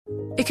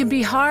It can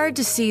be hard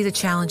to see the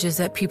challenges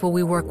that people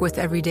we work with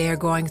every day are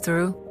going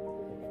through.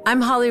 I'm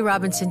Holly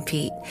Robinson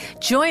Peete.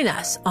 Join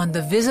us on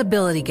The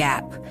Visibility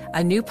Gap,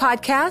 a new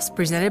podcast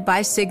presented by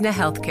Cigna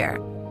Healthcare.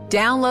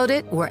 Download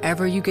it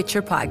wherever you get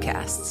your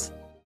podcasts.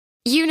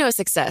 You know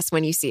success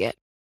when you see it.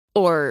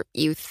 Or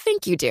you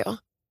think you do.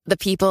 The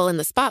people in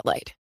the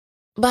spotlight.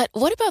 But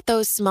what about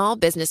those small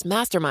business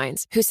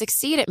masterminds who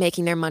succeed at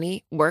making their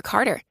money work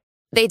harder?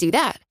 They do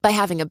that by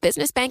having a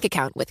business bank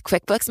account with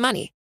QuickBooks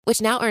Money, which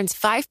now earns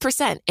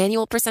 5%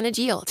 annual percentage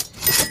yield.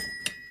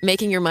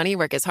 Making your money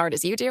work as hard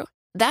as you do?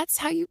 That's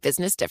how you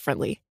business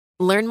differently.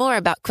 Learn more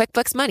about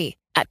QuickBooks Money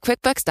at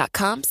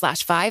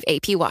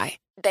quickbooks.com/5APY.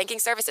 Banking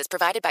services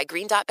provided by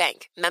Green Dot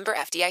Bank. Member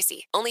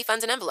FDIC. Only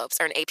funds and envelopes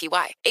earn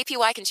APY.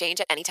 APY can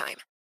change at any time.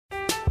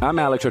 I'm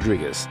Alex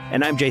Rodriguez.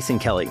 And I'm Jason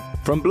Kelly.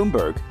 From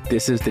Bloomberg,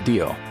 this is The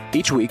Deal.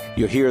 Each week,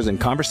 you'll hear us in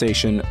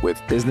conversation with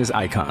business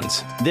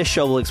icons. This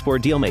show will explore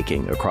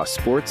deal-making across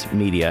sports,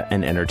 media,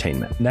 and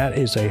entertainment. That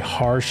is a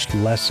harsh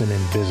lesson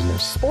in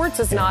business. Sports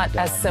is not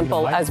as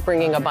simple as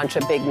bringing a bunch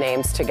of big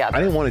names together.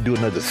 I didn't want to do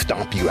another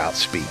stomp you out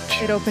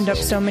speech. It opened up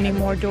so many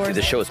more doors.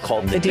 The show is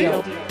called The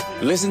Deal.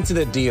 Listen to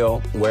The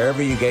Deal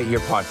wherever you get your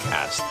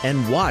podcast.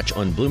 And watch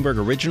on Bloomberg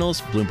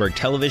Originals, Bloomberg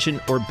Television,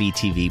 or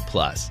BTV+.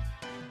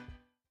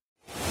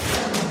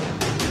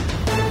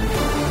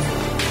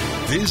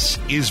 This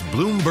is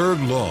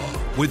Bloomberg Law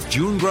with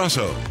June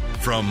Grasso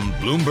from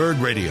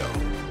Bloomberg Radio.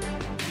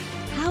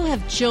 How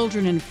have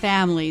children and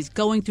families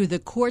going through the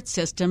court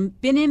system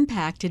been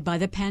impacted by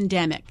the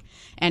pandemic?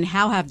 And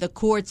how have the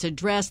courts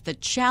addressed the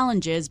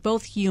challenges,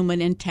 both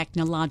human and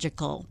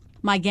technological?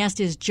 My guest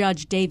is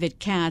Judge David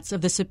Katz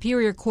of the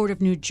Superior Court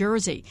of New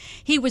Jersey.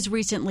 He was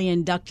recently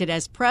inducted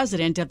as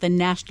president of the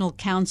National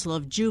Council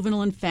of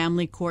Juvenile and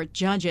Family Court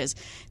Judges,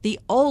 the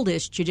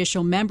oldest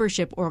judicial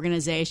membership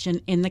organization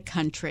in the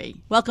country.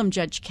 Welcome,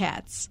 Judge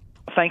Katz.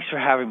 Thanks for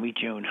having me,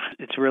 June.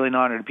 It's really an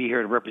honor to be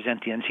here to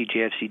represent the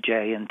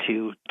NCJFCJ and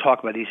to talk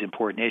about these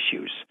important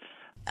issues.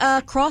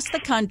 Across the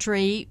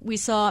country, we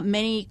saw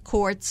many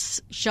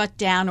courts shut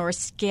down or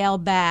scale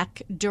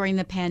back during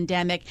the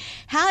pandemic.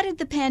 How did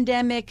the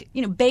pandemic,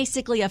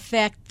 basically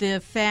affect the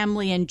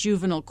family and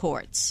juvenile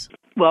courts?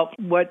 Well,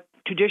 what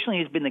traditionally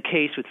has been the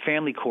case with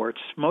family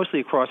courts, mostly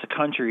across the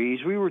country,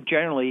 is we were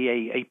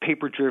generally a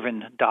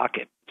paper-driven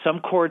docket. Some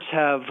courts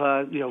have,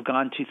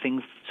 gone to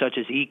things such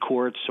as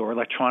e-courts or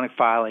electronic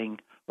filing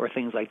or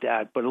things like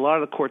that. But a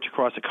lot of the courts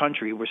across the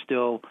country were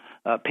still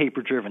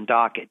paper-driven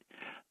docket.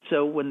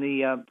 So when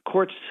the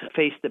courts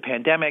faced the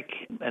pandemic,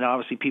 and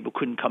obviously people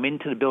couldn't come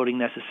into the building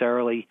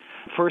necessarily,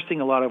 first thing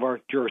a lot of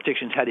our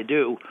jurisdictions had to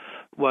do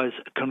was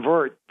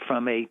convert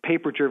from a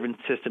paper-driven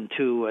system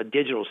to a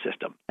digital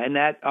system. And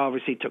that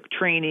obviously took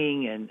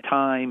training and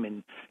time,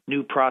 and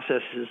new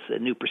processes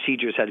and new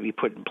procedures had to be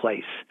put in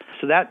place.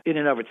 So that in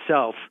and of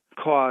itself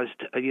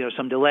caused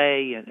some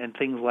delay and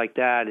things like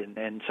that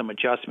and some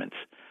adjustments.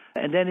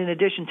 And then in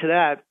addition to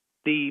that,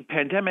 the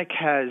pandemic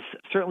has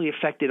certainly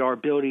affected our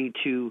ability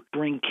to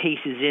bring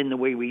cases in the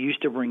way we used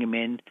to bring them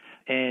in,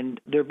 and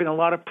there have been a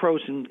lot of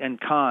pros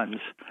and cons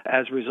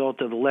as a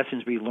result of the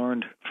lessons we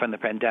learned from the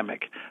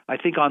pandemic. I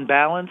think on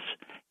balance,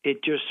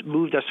 it just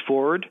moved us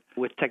forward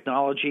with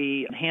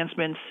technology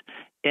enhancements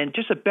and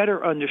just a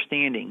better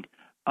understanding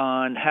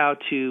on how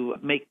to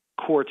make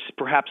courts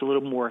perhaps a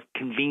little more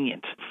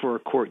convenient for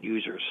court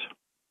users.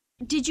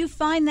 Did you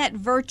find that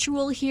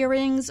virtual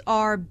hearings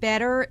are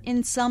better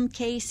in some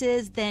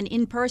cases than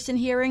in-person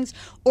hearings,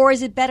 or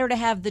is it better to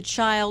have the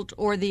child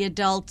or the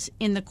adult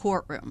in the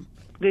courtroom?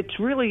 It's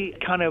really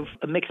kind of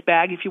a mixed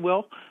bag, if you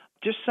will.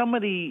 Just some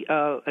of the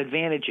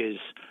advantages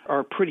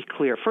are pretty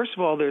clear. First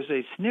of all, there's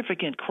a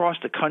significant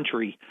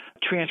cross-the-country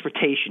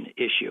transportation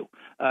issue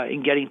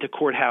in getting to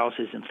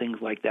courthouses and things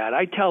like that.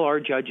 I tell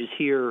our judges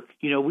here,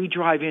 we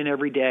drive in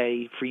every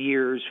day for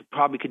years,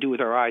 probably could do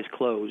with our eyes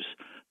closed.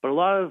 But a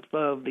lot of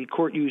the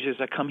court users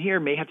that come here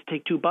may have to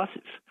take two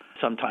buses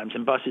sometimes,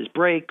 and buses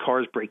break,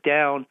 cars break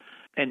down,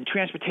 and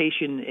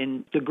transportation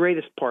in the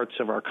greatest parts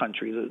of our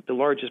country, the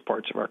largest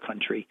parts of our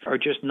country, are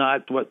just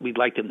not what we'd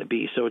like them to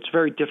be. So it's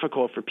very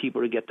difficult for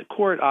people to get to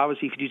court.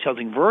 Obviously, if you do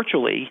something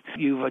virtually,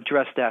 you've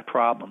addressed that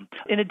problem.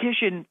 In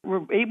addition,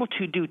 we're able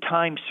to do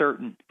time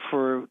certain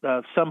for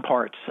some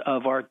parts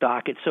of our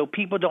docket, so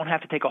people don't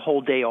have to take a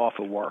whole day off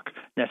of work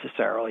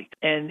necessarily.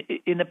 And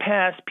in the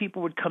past,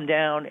 people would come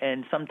down,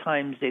 and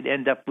sometimes they'd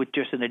end up with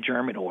just an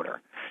adjournment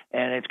order.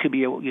 And it could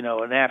be,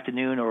 an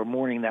afternoon or a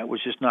morning that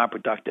was just not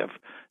productive.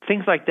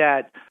 Things like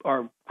that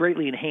are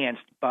greatly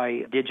enhanced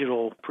by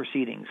digital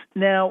proceedings.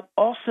 Now,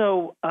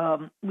 also,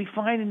 we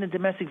find in the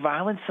domestic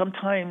violence,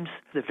 sometimes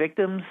the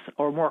victims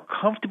are more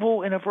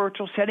comfortable in a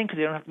virtual setting because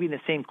they don't have to be in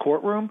the same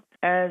courtroom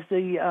as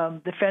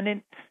the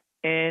defendant.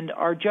 And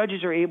our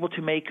judges are able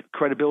to make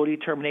credibility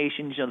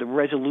determinations. The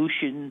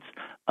resolutions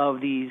of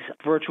these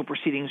virtual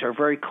proceedings are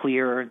very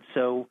clear.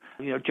 So,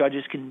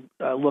 judges can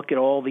look at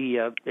all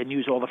the and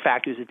use all the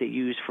factors that they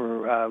use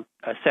for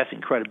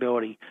assessing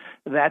credibility.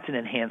 That's an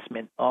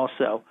enhancement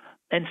also.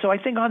 And so I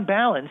think on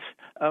balance,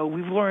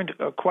 we've learned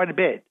quite a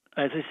bit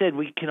As I said,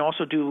 we can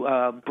also do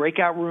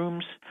breakout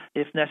rooms,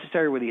 if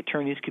necessary, where the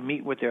attorneys can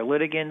meet with their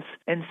litigants.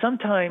 And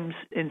sometimes,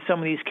 in some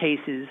of these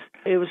cases,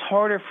 it was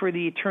harder for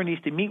the attorneys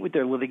to meet with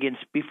their litigants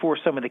before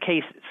some of the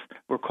cases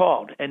were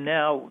called. And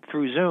now,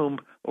 through Zoom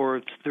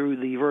or through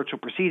the virtual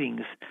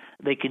proceedings,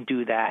 they can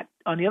do that.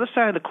 On the other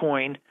side of the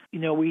coin,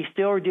 we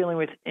still are dealing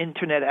with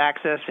internet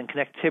access and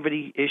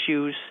connectivity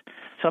issues.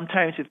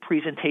 Sometimes with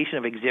presentation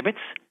of exhibits,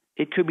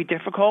 it could be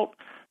difficult.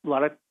 A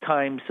lot of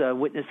times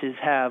witnesses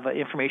have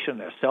information on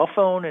their cell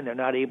phone and they're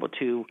not able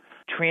to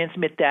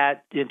transmit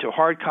that into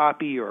hard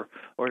copy or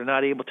they're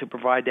not able to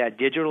provide that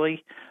digitally.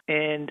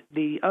 And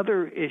the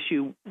other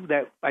issue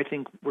that I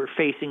think we're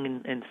facing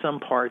in some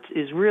parts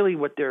is really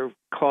what they're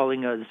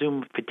calling a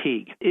Zoom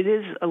fatigue. It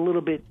is a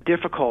little bit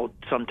difficult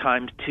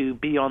sometimes to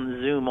be on the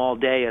Zoom all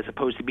day as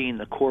opposed to being in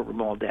the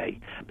courtroom all day.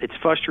 It's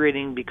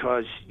frustrating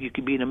because you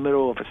could be in the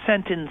middle of a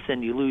sentence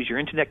and you lose your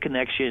internet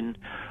connection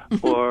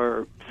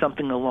or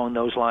something along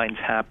those lines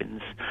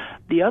happens.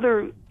 The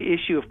other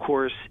issue, of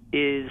course,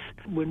 is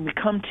when we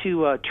come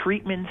to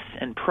treatments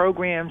and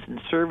programs and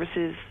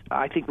services,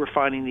 I think we're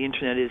finding the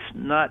internet is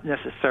not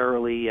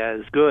necessarily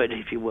as good,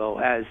 if you will,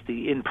 as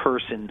the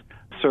in-person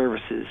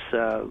services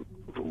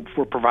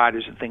for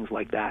providers and things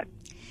like that.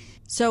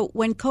 So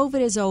when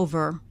COVID is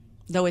over,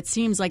 though it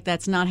seems like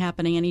that's not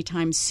happening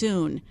anytime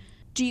soon,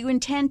 do you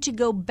intend to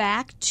go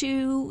back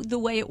to the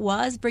way it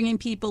was, bringing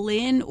people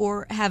in,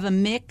 or have a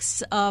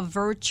mix of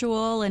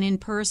virtual and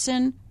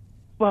in-person?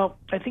 Well,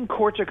 I think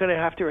courts are going to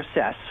have to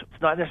assess.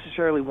 It's not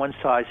necessarily one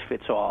size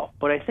fits all,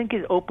 but I think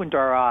it opened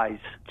our eyes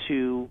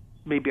to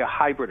maybe a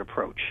hybrid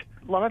approach.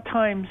 A lot of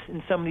times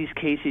in some of these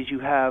cases you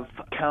have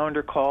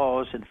calendar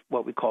calls and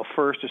what we call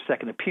first or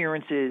second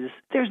appearances.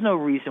 There's no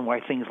reason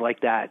why things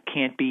like that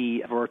can't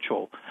be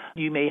virtual.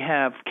 You may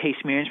have case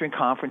management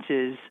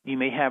conferences. You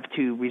may have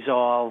to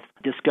resolve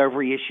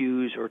discovery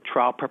issues or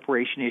trial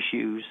preparation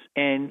issues.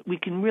 And we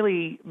can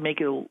really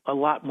make it a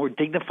lot more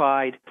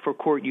dignified for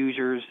court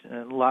users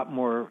and a lot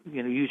more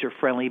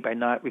user-friendly by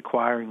not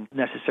requiring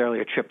necessarily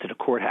a trip to the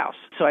courthouse.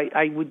 So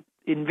I would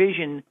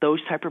envision those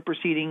type of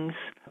proceedings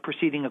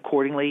proceeding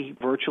accordingly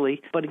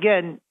virtually. But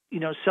again,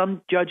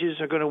 some judges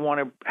are going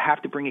to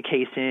have to bring a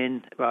case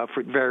in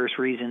for various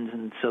reasons,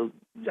 and so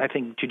I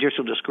think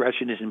judicial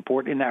discretion is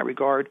important in that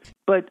regard.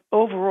 But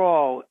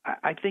overall,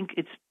 I think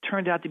it's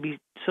turned out to be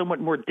somewhat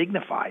more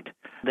dignified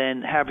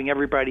than having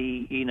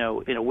everybody, in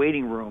a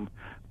waiting room,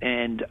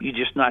 and you're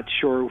just not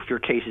sure if your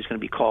case is going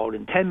to be called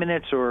in 10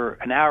 minutes or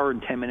an hour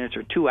and 10 minutes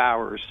or 2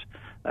 hours,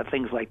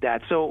 things like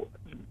that. So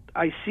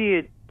I see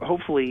it,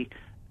 hopefully,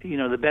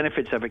 the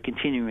benefits of it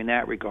continuing in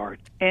that regard.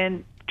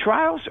 And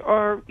trials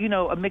are,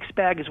 a mixed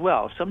bag as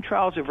well. Some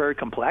trials are very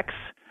complex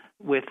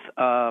with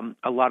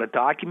a lot of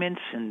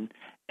documents and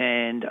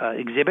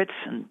exhibits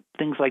and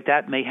things like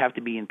that may have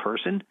to be in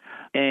person.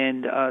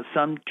 And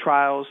some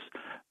trials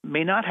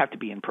may not have to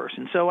be in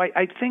person. So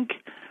I think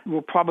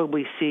we'll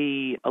probably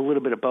see a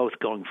little bit of both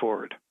going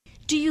forward.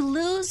 Do you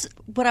lose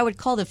what I would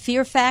call the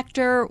fear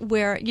factor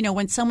where,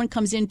 when someone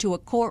comes into a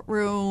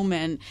courtroom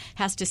and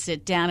has to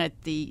sit down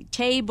at the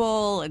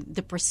table, and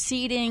the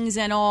proceedings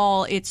and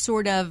all, it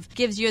sort of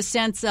gives you a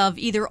sense of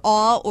either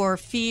awe or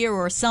fear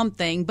or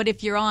something. But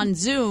if you're on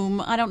Zoom,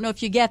 I don't know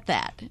if you get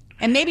that.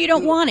 And maybe you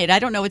don't want it. I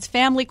don't know. It's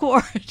family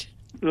court.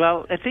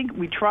 Well, I think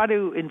we try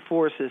to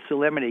enforce the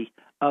solemnity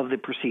of the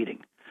proceeding.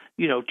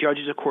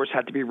 Judges, of course,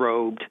 have to be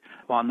robed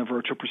on the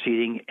virtual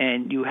proceeding,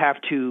 and you have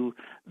to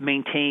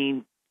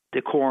maintain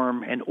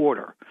decorum and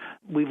order.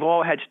 We've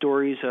all had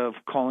stories of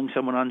calling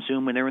someone on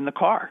Zoom when they're in the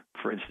car,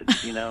 for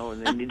instance,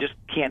 and you just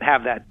can't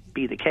have that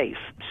be the case.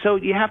 So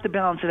you have to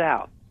balance it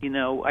out.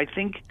 I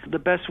think the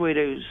best way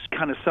to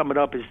kind of sum it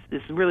up is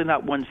it's really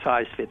not one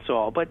size fits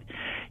all. But,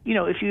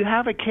 if you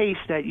have a case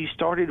that you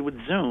started with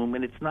Zoom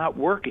and it's not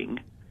working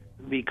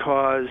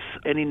because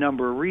any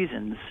number of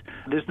reasons,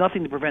 there's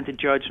nothing to prevent the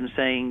judge from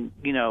saying,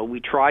 we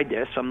tried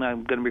this, I'm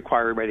not going to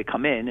require everybody to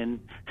come in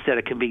and set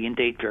a convenient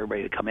date for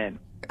everybody to come in.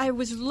 I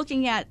was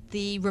looking at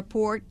the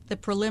report, the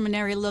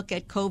preliminary look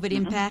at COVID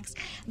impacts.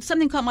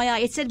 Something caught my eye.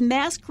 It said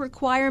mask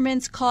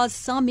requirements cause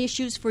some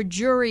issues for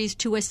juries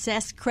to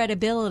assess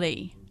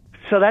credibility.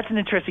 So that's an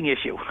interesting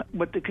issue.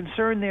 What the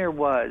concern there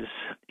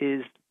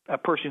is a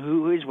person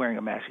who is wearing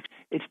a mask.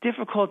 It's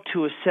difficult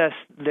to assess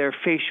their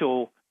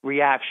facial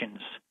reactions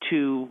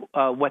to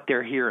what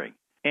they're hearing.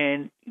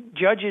 And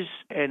judges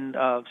and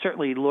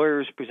certainly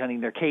lawyers presenting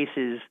their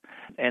cases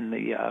and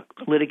the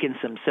litigants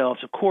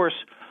themselves, of course,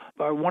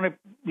 want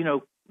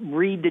to,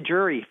 read the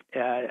jury.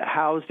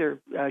 How's their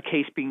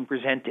case being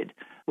presented?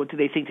 What do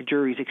they think the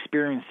jury is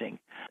experiencing?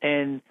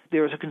 And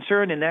there was a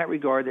concern in that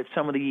regard that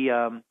some of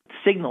the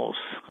signals,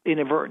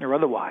 inadvertent or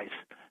otherwise,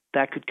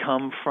 that could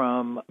come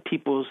from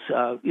people's,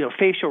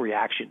 facial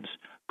reactions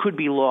could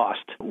be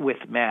lost with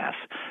masks.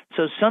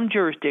 So some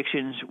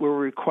jurisdictions were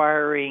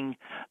requiring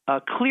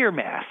clear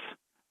masks,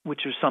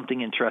 which was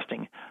something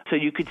interesting. So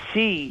you could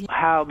see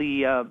how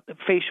the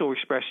facial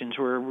expressions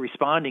were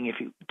responding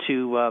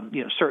to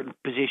certain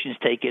positions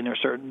taken or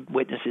certain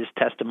witnesses'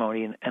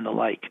 testimony and the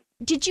like.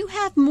 Did you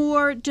have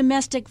more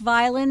domestic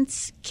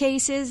violence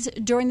cases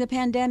during the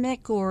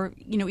pandemic, or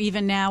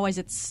even now as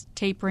it's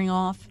tapering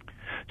off?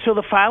 So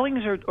the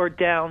filings are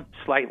down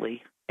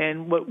slightly,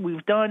 and what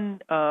we've done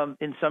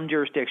in some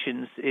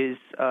jurisdictions is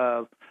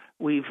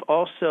we've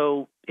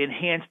also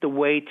enhanced the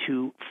way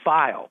to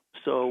file.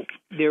 So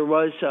there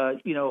was,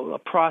 a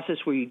process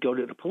where you go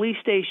to the police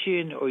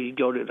station or you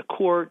go to the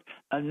court.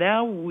 And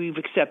now we've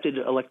accepted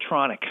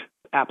electronic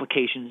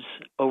applications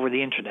over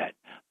the internet.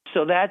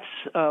 So that's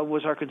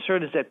was our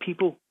concern, is that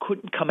people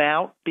couldn't come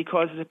out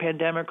because of the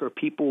pandemic, or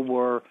people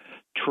were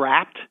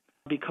trapped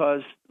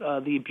because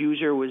the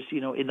abuser was,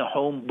 in the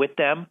home with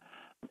them.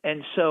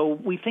 And so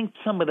we think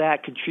some of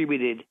that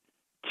contributed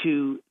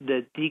to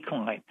the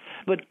decline.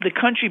 But the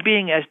country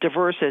being as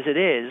diverse as it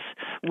is,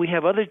 we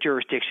have other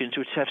jurisdictions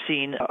which have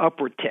seen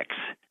upward ticks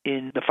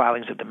in the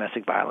filings of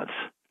domestic violence.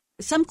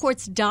 Some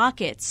courts'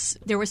 dockets,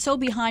 they were so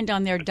behind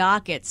on their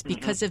dockets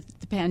because of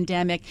the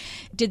pandemic.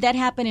 Did that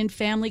happen in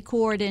family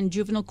court and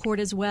juvenile court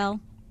as well?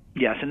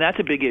 Yes, and that's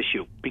a big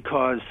issue,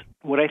 because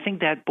what I think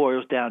that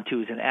boils down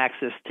to is an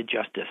access to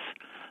justice.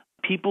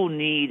 People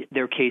need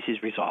their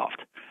cases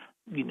resolved.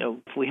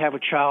 If we have a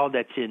child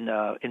that's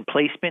in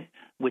placement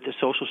with a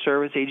social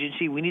service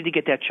agency, we need to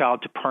get that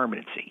child to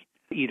permanency,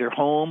 either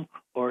home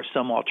or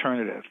some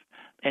alternative.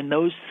 And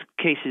those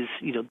cases,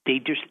 they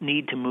just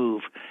need to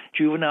move.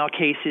 Juvenile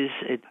cases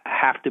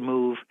have to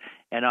move,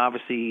 and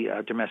obviously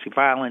domestic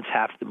violence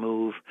have to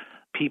move.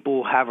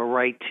 People have a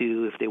right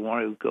to, if they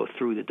want to go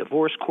through the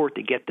divorce court,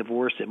 to get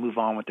divorced and move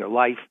on with their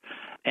life.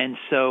 And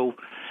so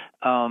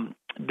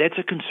that's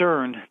a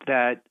concern,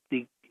 that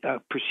the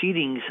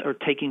proceedings are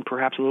taking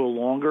perhaps a little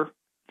longer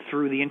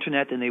through the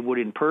internet than they would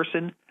in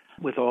person,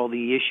 with all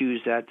the issues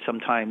that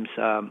sometimes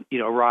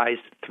arise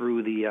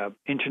through the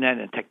internet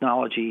and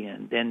technology,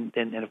 and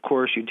of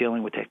course you're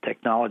dealing with the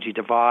technology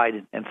divide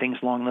and things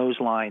along those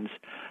lines.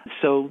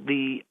 So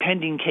the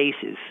pending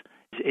cases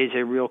is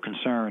a real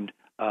concern,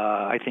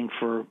 I think,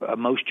 for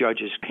most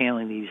judges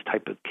handling these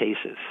type of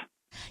cases.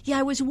 Yeah,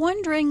 I was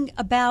wondering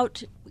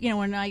about,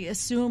 and I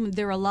assume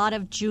there are a lot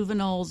of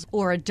juveniles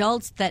or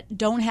adults that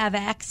don't have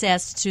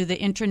access to the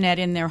internet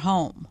in their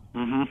home.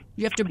 Mm-hmm.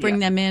 You have to bring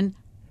them in?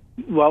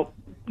 Well,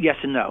 yes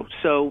and no.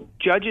 So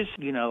judges,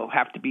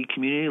 have to be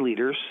community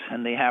leaders,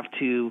 and they have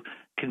to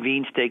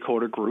convene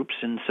stakeholder groups.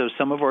 And so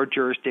some of our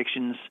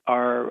jurisdictions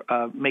are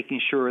making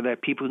sure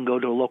that people can go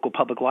to a local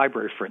public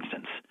library, for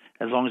instance,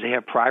 as long as they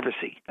have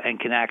privacy and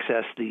can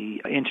access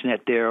the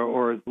internet there,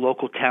 or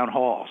local town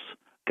halls,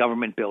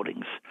 government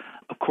buildings.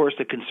 Of course,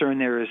 the concern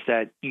there is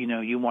that,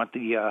 you want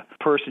the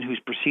person who's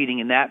proceeding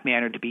in that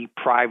manner to be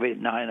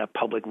private, not in a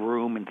public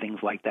room and things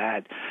like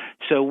that.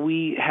 So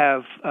we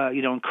have,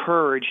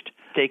 encouraged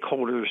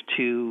stakeholders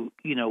to,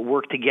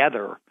 work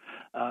together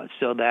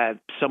so that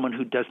someone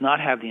who does not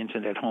have the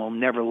internet at home,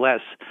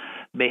 nevertheless,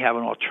 may have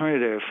an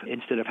alternative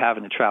instead of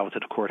having to travel to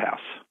the courthouse.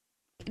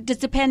 Does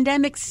the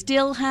pandemic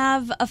still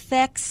have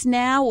effects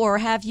now, or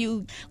have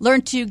you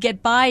learned to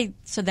get by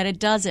so that it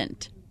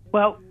doesn't?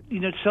 Well,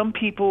 some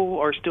people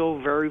are still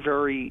very,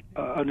 very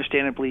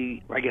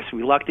understandably, I guess,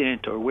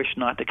 reluctant or wish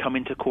not to come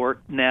into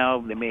court now.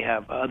 They may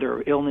have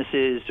other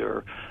illnesses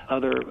or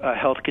other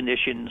health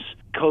conditions.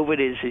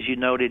 COVID is, as you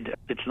noted,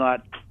 it's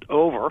not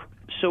over.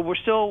 So we're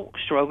still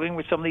struggling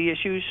with some of the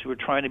issues. We're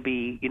trying to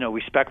be,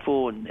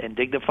 respectful and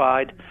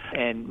dignified,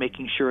 and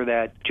making sure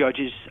that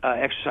judges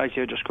exercise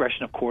their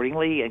discretion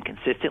accordingly and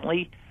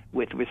consistently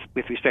with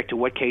respect to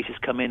what cases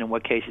come in and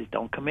what cases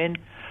don't come in.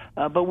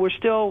 But we're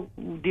still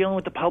dealing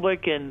with the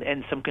public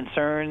and some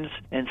concerns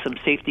and some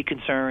safety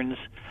concerns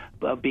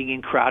being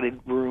in crowded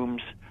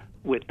rooms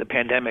with the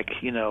pandemic,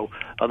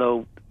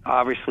 although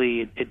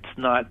obviously it's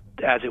not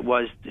as it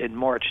was in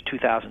March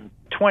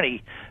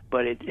 2020,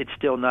 but it's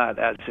still not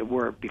as it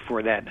were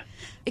before then.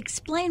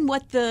 Explain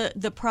what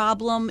the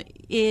problem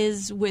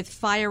is with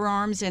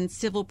firearms and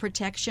civil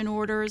protection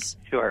orders.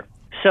 Sure.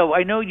 So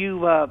I know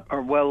you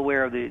are well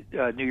aware of the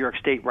New York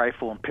State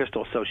Rifle and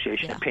Pistol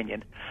Association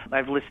opinion.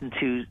 I've listened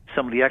to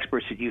some of the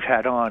experts that you've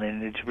had on,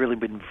 and it's really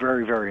been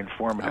very, very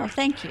informative. Oh,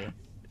 thank you.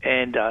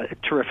 And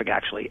terrific,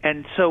 actually.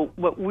 And so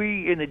what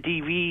we in the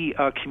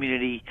DV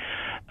community,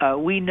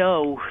 we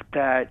know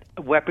that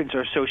weapons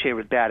are associated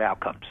with bad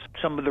outcomes.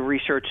 Some of the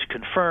research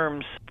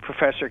confirms.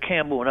 Professor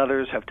Campbell and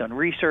others have done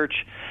research,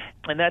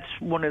 and that's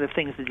one of the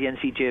things that the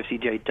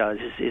NCJFCJ does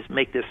is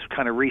make this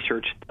kind of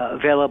research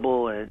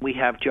available, and we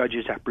have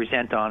judges that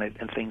present on it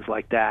and things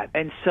like that.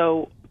 And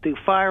so the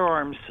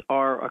firearms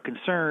are a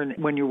concern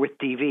when you're with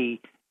DV,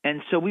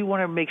 and so we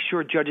want to make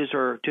sure judges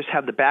just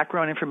have the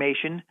background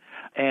information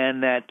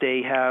and that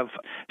they have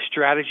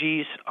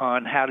strategies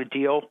on how to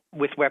deal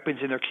with weapons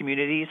in their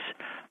communities.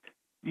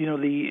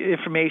 The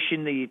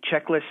information, the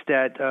checklist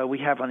that we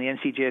have on the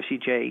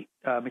NCJFCJ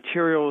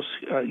materials,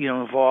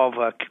 involve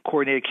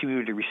coordinated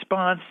community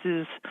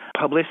responses,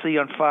 publicity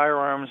on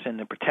firearms and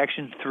the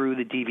protection through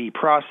the DV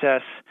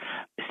process,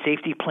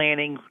 safety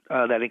planning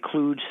that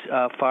includes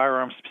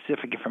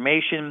firearm-specific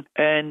information,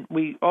 and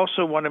we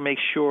also want to make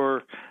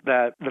sure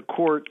that the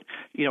court,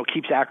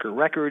 keeps accurate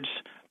records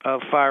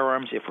of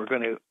firearms. If we're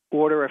going to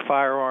order a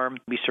firearm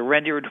be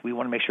surrendered, we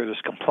want to make sure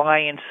there's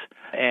compliance.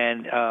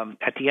 And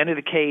at the end of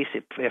the case,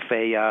 if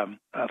a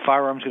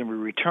firearm is going to be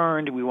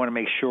returned, we want to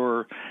make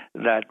sure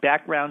that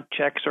background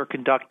checks are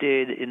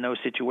conducted in those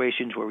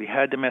situations where we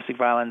had domestic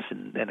violence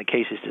and the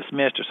case is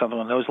dismissed or something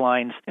along those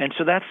lines. And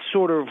so that's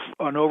sort of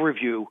an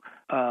overview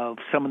of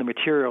some of the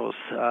materials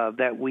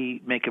that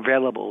we make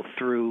available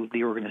through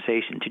the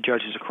organization to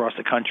judges across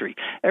the country.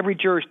 Every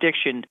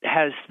jurisdiction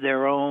has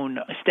their own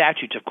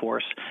statutes, of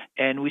course,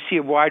 and we see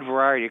a wide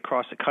variety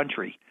across the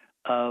country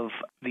of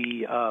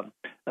the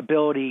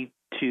ability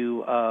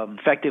to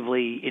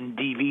effectively, in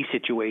DV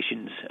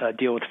situations,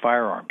 deal with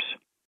firearms.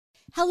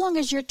 How long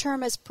is your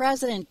term as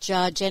president,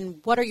 Judge,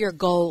 and what are your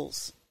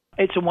goals?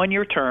 It's a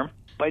one-year term.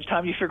 By the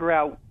time you figure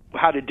out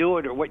how to do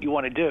it or what you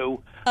want to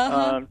do,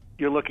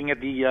 you're looking at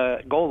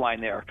the goal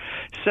line there.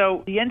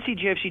 So the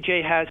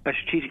NCJFCJ has a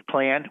strategic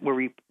plan where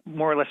we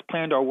more or less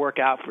planned our work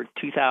out for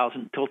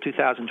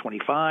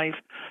 2025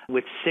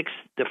 with 6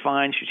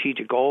 defined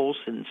strategic goals.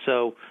 And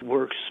so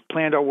we've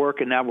planned our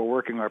work, and now we're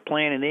working our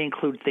plan, and they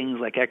include things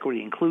like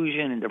equity,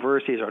 inclusion, and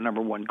diversity is our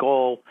number one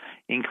goal,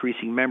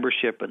 increasing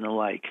membership, and the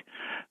like.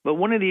 But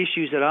one of the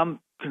issues that I'm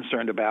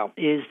concerned about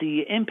is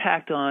the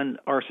impact on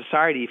our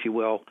society, if you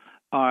will,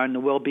 on the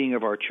well-being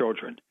of our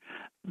children.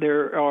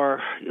 There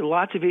are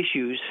lots of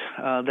issues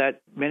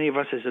that many of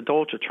us as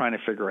adults are trying to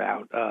figure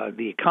out.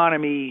 The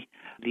economy,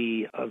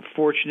 the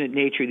unfortunate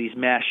nature of these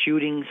mass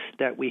shootings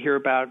that we hear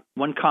about.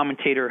 One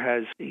commentator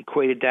has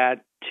equated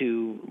that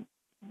to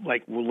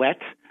like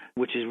roulette,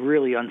 which is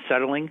really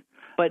unsettling.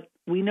 But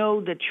we know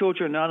that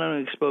children are not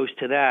only exposed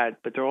to that,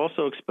 but they're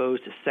also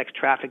exposed to sex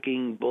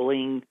trafficking,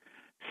 bullying,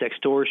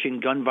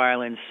 sextortion, gun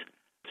violence,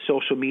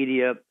 social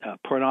media.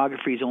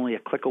 Pornography is only a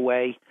click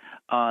away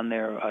on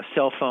their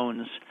cell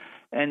phones.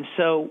 And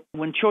so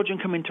when children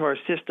come into our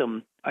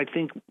system, I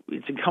think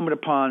it's incumbent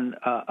upon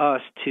us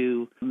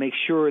to make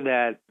sure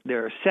that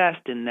they're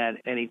assessed and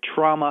that any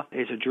trauma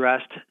is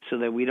addressed so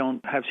that we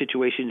don't have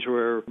situations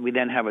where we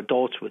then have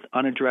adults with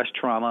unaddressed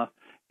trauma.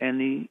 And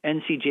the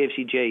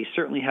NCJFCJ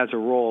certainly has a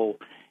role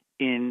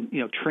in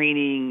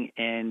training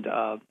and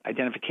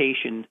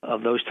identification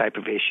of those type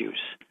of issues.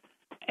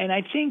 And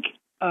I think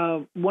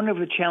one of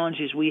the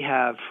challenges we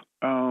have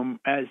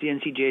as the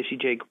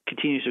NCJFCJ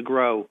continues to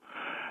grow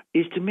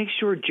is to make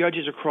sure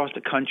judges across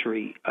the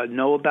country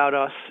know about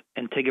us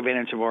and take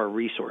advantage of our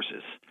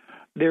resources.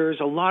 There's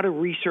a lot of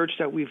research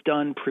that we've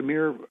done,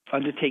 premier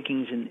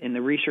undertakings in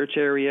the research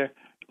area.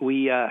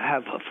 We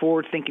have a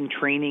forward-thinking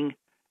training,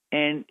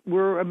 and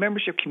we're a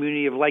membership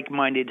community of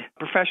like-minded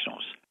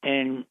professionals.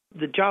 And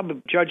the job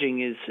of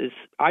judging is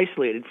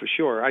isolating,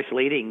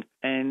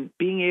 and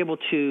being able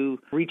to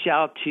reach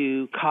out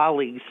to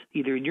colleagues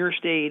either in your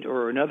state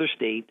or another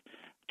state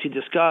to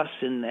discuss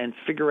and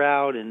figure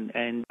out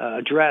and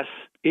address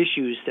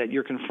issues that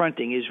you're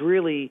confronting is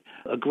really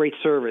a great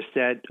service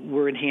that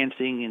we're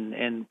enhancing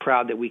and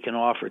proud that we can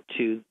offer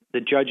to the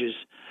judges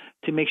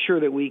to make sure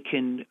that we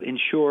can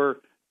ensure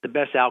the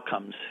best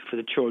outcomes for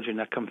the children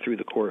that come through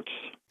the courts.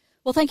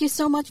 Well, thank you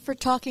so much for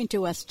talking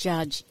to us,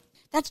 Judge.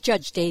 That's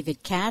Judge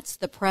David Katz,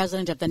 the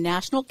president of the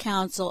National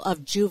Council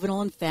of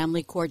Juvenile and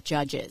Family Court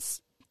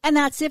Judges. And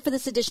that's it for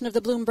this edition of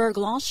the Bloomberg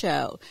Law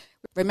Show.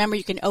 Remember,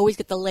 you can always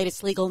get the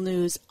latest legal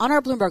news on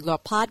our Bloomberg Law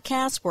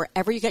podcast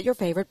wherever you get your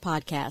favorite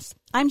podcasts.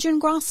 I'm June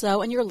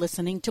Grosso, and you're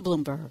listening to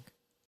Bloomberg.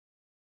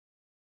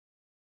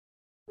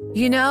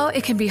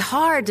 It can be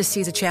hard to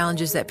see the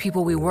challenges that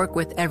people we work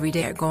with every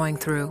day are going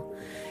through.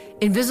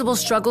 Invisible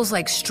struggles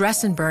like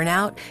stress and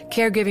burnout,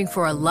 caregiving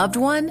for a loved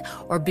one,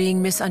 or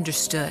being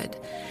misunderstood.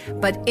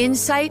 But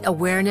insight,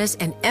 awareness,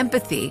 and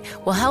empathy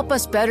will help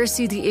us better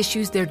see the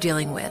issues they're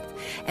dealing with.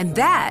 And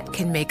that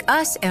can make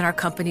us and our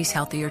companies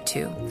healthier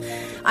too.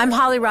 I'm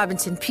Holly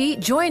Robinson Peete.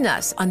 Join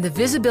us on The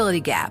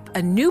Visibility Gap,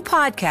 a new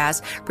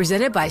podcast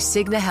presented by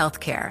Cigna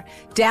Healthcare.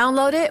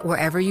 Download it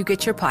wherever you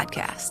get your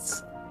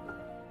podcasts.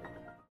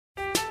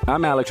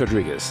 I'm Alex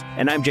Rodriguez.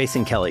 And I'm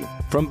Jason Kelly.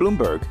 From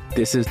Bloomberg,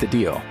 this is The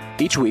Deal.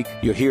 Each week,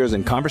 you'll hear us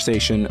in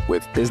conversation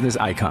with business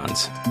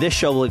icons. This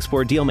show will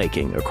explore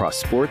deal-making across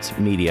sports,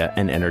 media,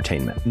 and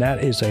entertainment.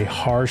 That is a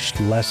harsh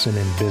lesson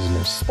in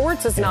business.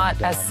 Sports is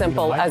not as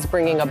simple as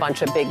bringing a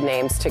bunch of big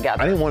names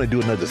together. I didn't want to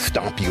do another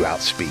stomp you out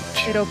speech.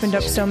 It opened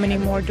up so many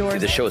more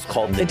doors. The show is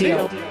called The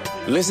Deal.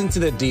 Listen to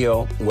The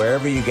Deal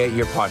wherever you get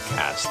your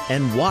podcasts.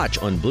 And watch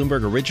on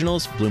Bloomberg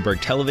Originals, Bloomberg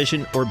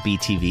Television, or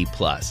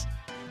BTV+.